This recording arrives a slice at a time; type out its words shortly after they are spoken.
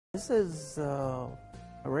This is a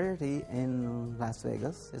rarity in Las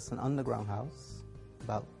Vegas. It's an underground house,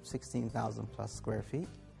 about 16,000 plus square feet.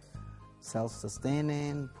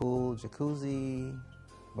 Self-sustaining, pool, jacuzzi,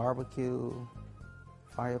 barbecue,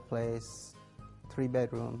 fireplace, 3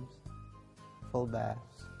 bedrooms, full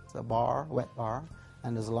baths. It's a bar, wet bar,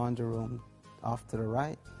 and there's a laundry room off to the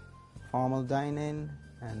right, formal dining,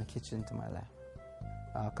 and a kitchen to my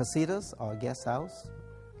left. Casitas, or guest house,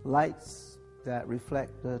 lights that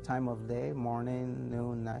reflect the time of day, morning,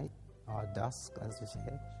 noon, night, or dusk, as you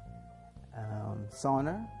say.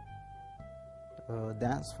 Sauna,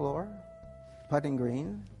 dance floor, putting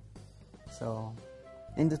green. So,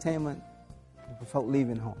 entertainment without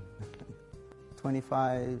leaving home.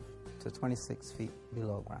 25 to 26 feet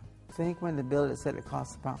below ground. I think when they built it, said it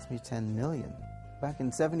cost approximately $10 million. Back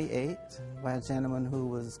in '78, by a gentleman who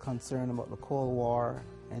was concerned about the Cold War,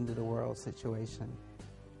 end of the world situation.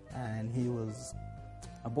 And he was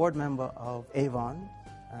a board member of Avon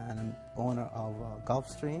and an owner of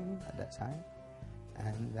Gulfstream at that time.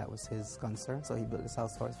 And that was his concern, so he built this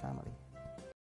house for his family.